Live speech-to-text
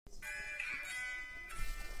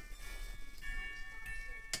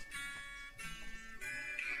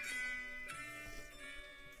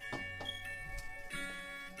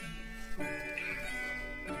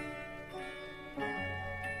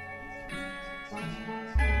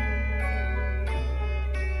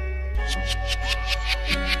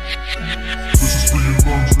This is for your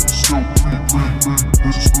lungs that are still breathing.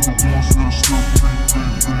 This is for the ones that are still breathing.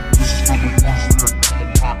 This is for the ones that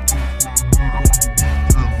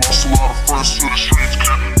lost a lot of friends to the streets.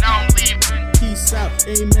 Now I'm leaving. Peace out,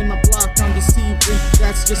 amen. My block, I'm deceiving.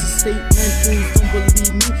 That's just a statement. Fools don't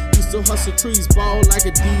believe me. Used to hustle trees, ball like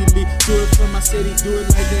a D-League. Do it for my city, do it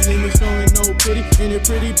like the name is showing no pity. Ain't it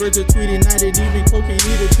pretty? Birds are tweeting, night and even cocaine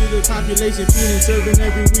eater to the population, feeding, serving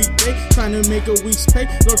every weekday. Trying to make a week's pay.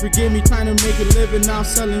 Lord forgive me, trying to make a living now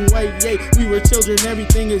selling white. Yay, we were children,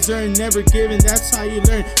 everything is earned, never given. That's how you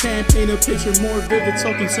learn. Can't paint a picture more vivid,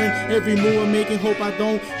 so concerned. Every move I'm making, hope I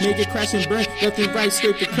don't make it crash and burn. Left and right,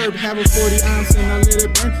 scrape the curb, have a 40 ounce and I let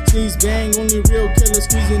it burn. Sneeze bang, only real killer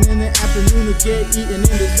squeezing in the afternoon to get eaten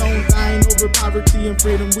in the zone. Dying over poverty and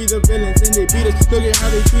freedom, we the villains and they beat us. Look at how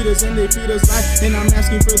they treat us and they feed us life. And I'm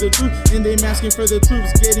asking for the truth and they asking for the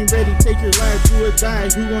troops. Getting ready, take your life, do or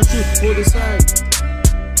die. Who gon' shoot? We'll decide.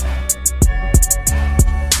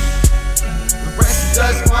 The rest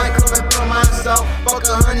just one coming from myself. Fuck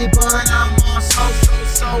a honey bun, I'm on so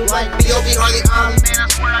like B.O.B. hardly on me. Man, I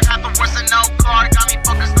swear I got the worst and no card. Got me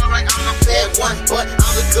fucking stuck like I'm the bad one, but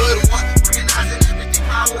I'm the good one. Organizing everything,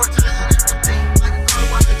 prioritizing everything. Like a car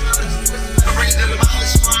watch the drugs. Arranging the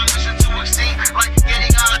mileage, my mission to exceed. Like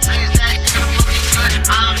getting out of trees, that shit looking good.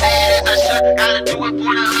 I'm mad as I should. Gotta do it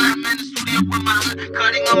for the hood. I'm in the studio with my hood.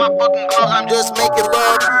 Cutting on my fucking clothes, I'm just making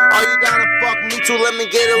love. Are you down to fuck me too? Let me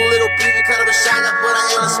get a little preview. Kind of a shine up, but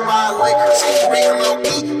I ain't a spotlight. She's real low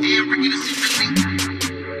key. And we're gonna see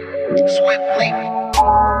swiftly.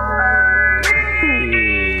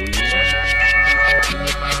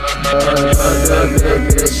 Another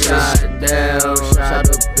nigga shot down, shot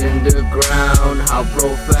up in the ground. How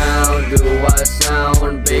profound do I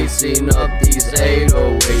sound? Basing up these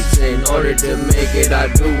 808s. In order to make it, I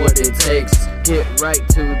do what it takes. Get right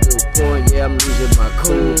to the point, yeah, I'm losing my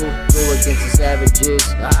cool. Go against the savages,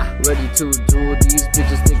 ready to do these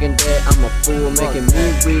bitches thinking that I'm a fool. Making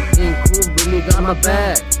me rethink who really got my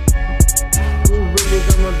back. Who really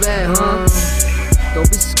got my back, huh? Don't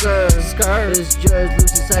be scared. This judge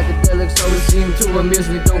loses psychedelics always seem to amuse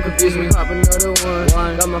me. Don't confuse me, pop another one.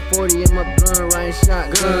 Got my 40 in my blunt, riding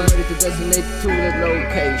shotgun, ready to designate to the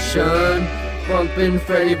location. Bumping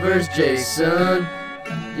Freddy vs. Jason.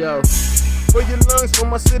 Yo. For your lungs, for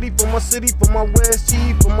my city, for my West G,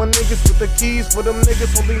 for my niggas with the keys, for them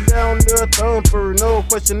niggas holding down the thumper. No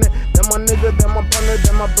question that my nigga, that my partner,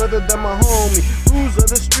 that my brother, that my homie. Rules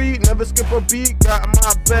of the street, never skip a beat. Got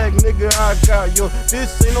my bag, nigga, I got yo.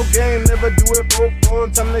 This ain't no game, never do it for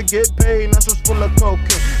fun. Time to get paid, nostrils full of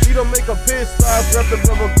cocaine. We don't make a piss stop, grab the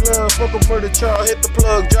rubber glove. Fuck a murder child, hit the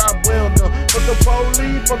plug, job well done. Fuck the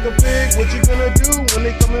police, fuck a pig, what you gonna do when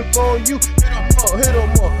they coming for you? Hit 'em up, hit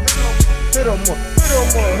 'em up, hit 'em up. Hit 'em up, hit 'em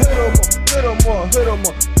up, hit 'em up, hit 'em up, hit 'em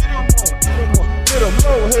up, hit 'em up, hit 'em up, hit 'em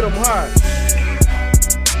low, hit 'em high.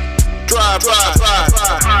 Drive.